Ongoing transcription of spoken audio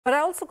But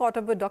I also caught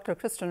up with Dr.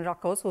 Christian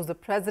Rakos, who's the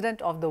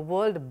president of the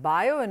World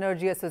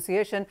Bioenergy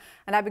Association.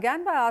 And I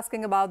began by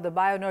asking about the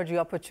bioenergy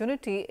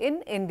opportunity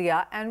in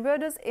India and where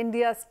does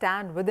India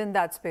stand within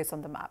that space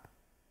on the map?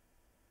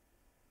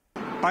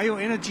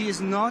 Bioenergy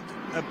is not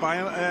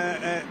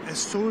a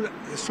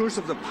source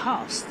of the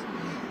past.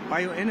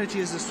 Bioenergy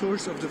is a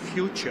source of the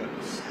future.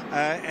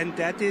 And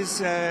that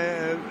is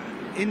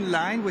in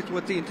line with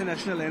what the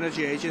International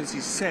Energy Agency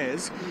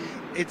says.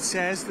 It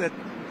says that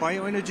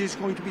bioenergy is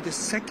going to be the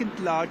second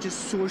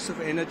largest source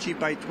of energy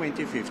by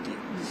 2050.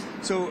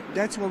 So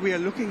that's what we are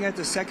looking at,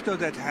 a sector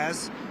that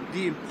has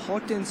the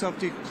importance of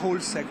the coal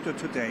sector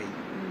today.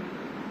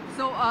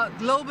 So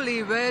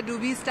globally, where do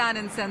we stand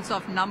in sense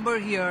of number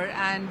here,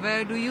 and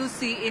where do you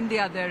see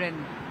India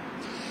therein?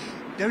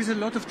 There is a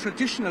lot of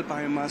traditional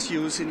biomass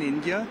use in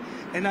India,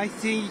 and I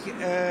think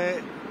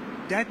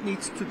that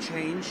needs to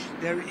change.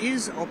 There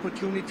is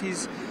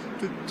opportunities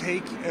to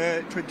take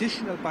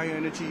traditional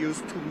bioenergy use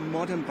to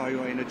modern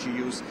bioenergy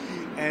use,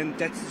 and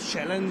that's the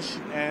challenge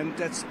and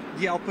that's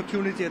the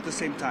opportunity at the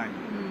same time.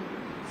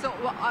 So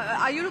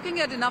are you looking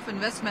at enough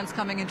investments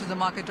coming into the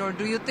market, or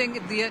do you think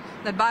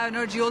that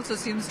bioenergy also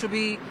seems to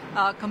be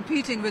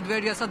competing with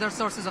various other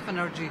sources of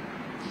energy?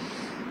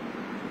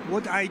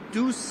 What I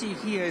do see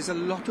here is a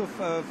lot of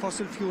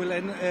fossil fuel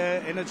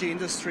energy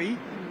industry,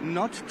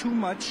 not too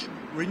much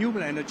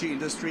renewable energy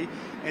industry,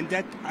 and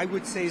that I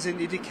would say is an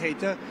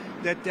indicator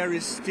that there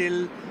is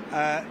still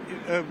a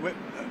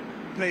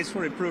place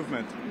for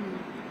improvement.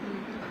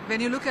 When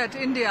you look at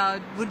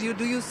India,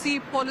 do you see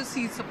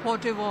policy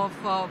supportive of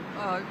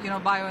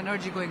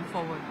bioenergy going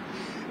forward?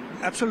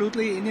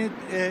 Absolutely.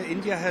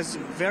 India has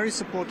very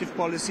supportive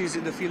policies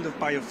in the field of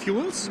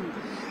biofuels.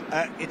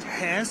 It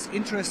has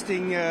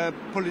interesting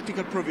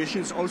political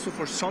provisions also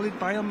for solid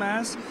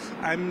biomass.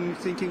 I'm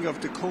thinking of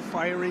the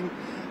co-firing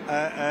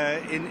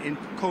in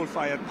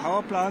coal-fired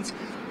power plants.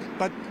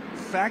 But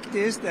fact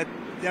is that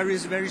there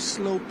is very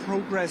slow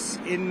progress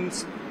in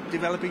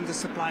developing the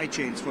supply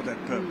chains for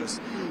that purpose.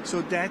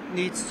 So that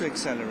needs to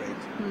accelerate.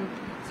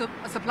 So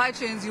supply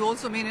chains, you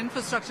also mean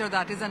infrastructure,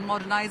 that is, and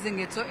modernizing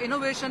it. So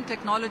innovation,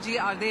 technology,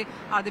 are they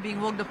being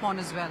worked upon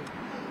as well?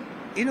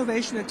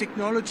 Innovation and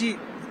technology,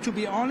 to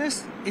be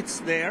honest,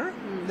 it's there.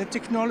 The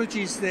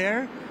technology is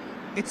there.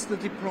 It's the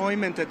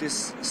deployment that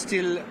is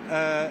still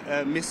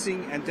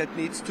missing and that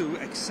needs to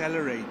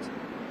accelerate.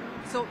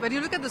 So when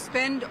you look at the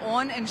spend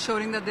on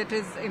ensuring that it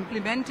is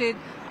implemented,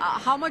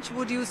 how much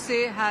would you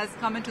say has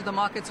come into the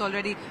markets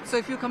already? So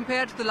if you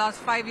compare to the last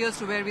 5 years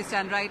to where we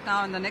stand right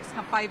now in the next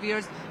 5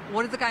 years,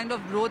 what is the kind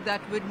of growth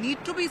that would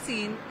need to be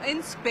seen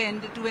in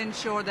spend to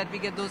ensure that we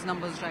get those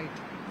numbers right?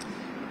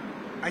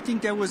 I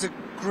think there was a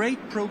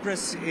great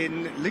progress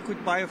in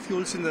liquid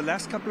biofuels in the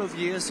last couple of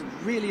years,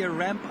 really a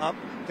ramp up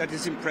that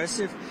is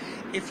impressive.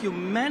 If you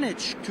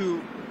manage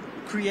to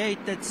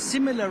create that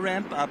similar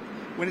ramp up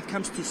when it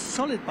comes to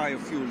solid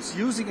biofuels,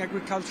 using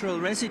agricultural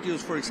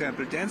residues, for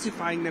example,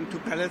 densifying them to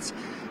pellets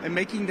and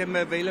making them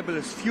available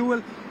as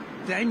fuel,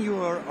 then you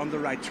are on the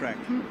right track.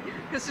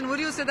 Christian, would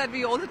you say that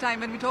we all the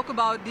time, when we talk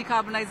about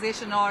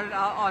decarbonization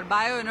or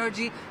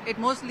bioenergy, it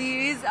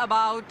mostly is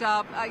about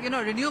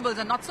renewables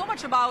and not so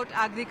much about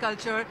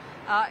agriculture?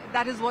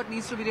 That is what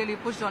needs to be really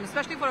pushed on,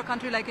 especially for a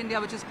country like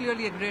India, which is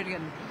clearly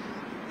agrarian.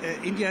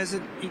 India has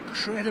an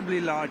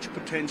incredibly large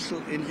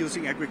potential in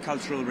using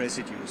agricultural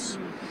residues.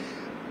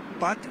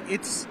 But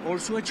it's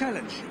also a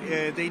challenge.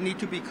 They need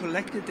to be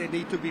collected, they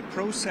need to be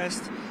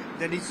processed,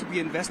 there needs to be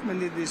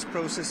investment in these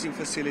processing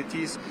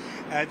facilities,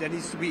 there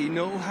needs to be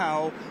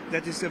know-how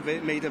that is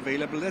made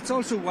available. That's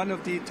also one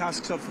of the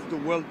tasks of the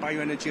World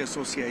Bioenergy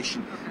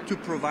Association, to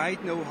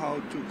provide know-how,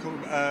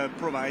 to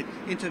provide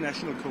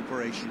international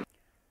cooperation.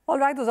 All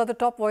right, those are the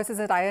top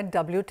voices at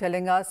INW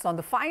telling us on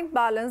the fine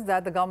balance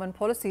that the government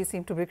policies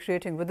seem to be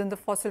creating within the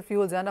fossil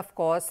fuels and, of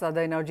course,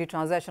 the energy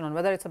transition, on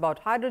whether it's about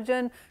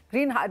hydrogen,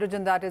 green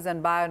hydrogen that is,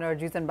 and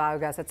bioenergies and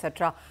biogas,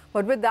 etc.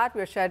 But with that,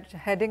 we're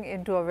heading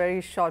into a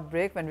very short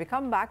break. When we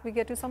come back, we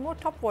get to some more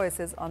top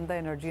voices on the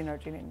energy in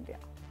India.